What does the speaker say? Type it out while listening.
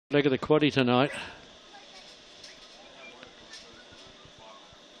Leg of the quaddie tonight.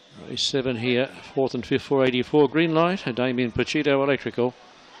 Race 7 here, 4th and 5th, 484. Green light, Damien Pachito Electrical.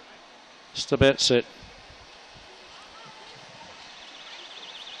 Just about set.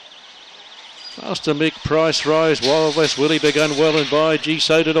 Master Mick, Price Rise, Wild West Willie begun well and by. Gee,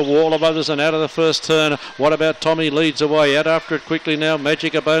 so did a wall of others and out of the first turn. What about Tommy leads away? Out after it quickly now.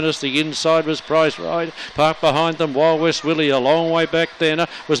 Magic a bonus. The inside was Price Ride. Parked behind them, Wild West Willie. A long way back then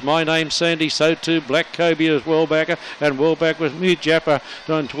was My Name Sandy. So too Black Kobe as well back. And well back was Mir Jappa.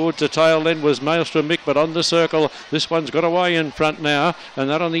 Going towards the tail then was Maelstrom Mick. But on the circle, this one's got away in front now. And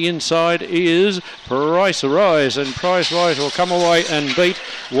that on the inside is Price Rise. And Price Rise will come away and beat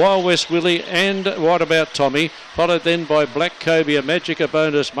Wild West Willie and What About Tommy, followed then by Black Cobia, Magic a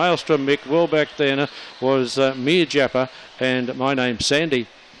Bonus, Maelstrom Mick. Well back then was Mir Jappa and My Name Sandy.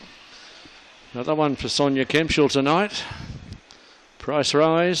 Another one for Sonia Kempshall tonight. Price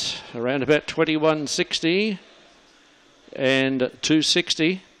Rise around about 21.60 and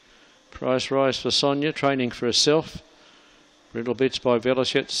 2.60. Price Rise for Sonia, training for herself. Riddle Bits by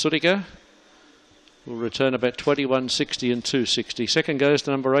Velashet Sutika. Will return about 21.60 and 2.60. Second goes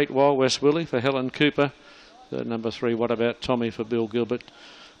to number 8, Wild West Willie for Helen Cooper. Third, number 3, What About Tommy for Bill Gilbert.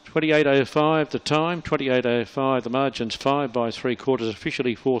 28.05 the time, 28.05. The margin's 5 by 3/4.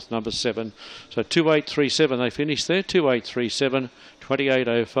 Officially fourth, number 7. So 28.37 they finished there. 28.37,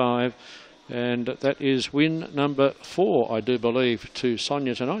 28.05. And that is win number 4, I do believe, to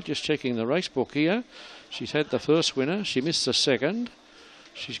Sonia tonight. Just checking the race book here. She's had the first winner. She missed the second.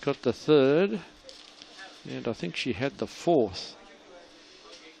 She's got the third. And I think she had the 4th.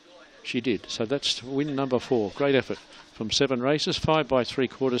 She did. So that's win number 4. Great effort from 7 races. 5 by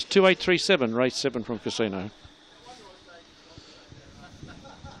 3/4. 28.37, race 7 from Casino.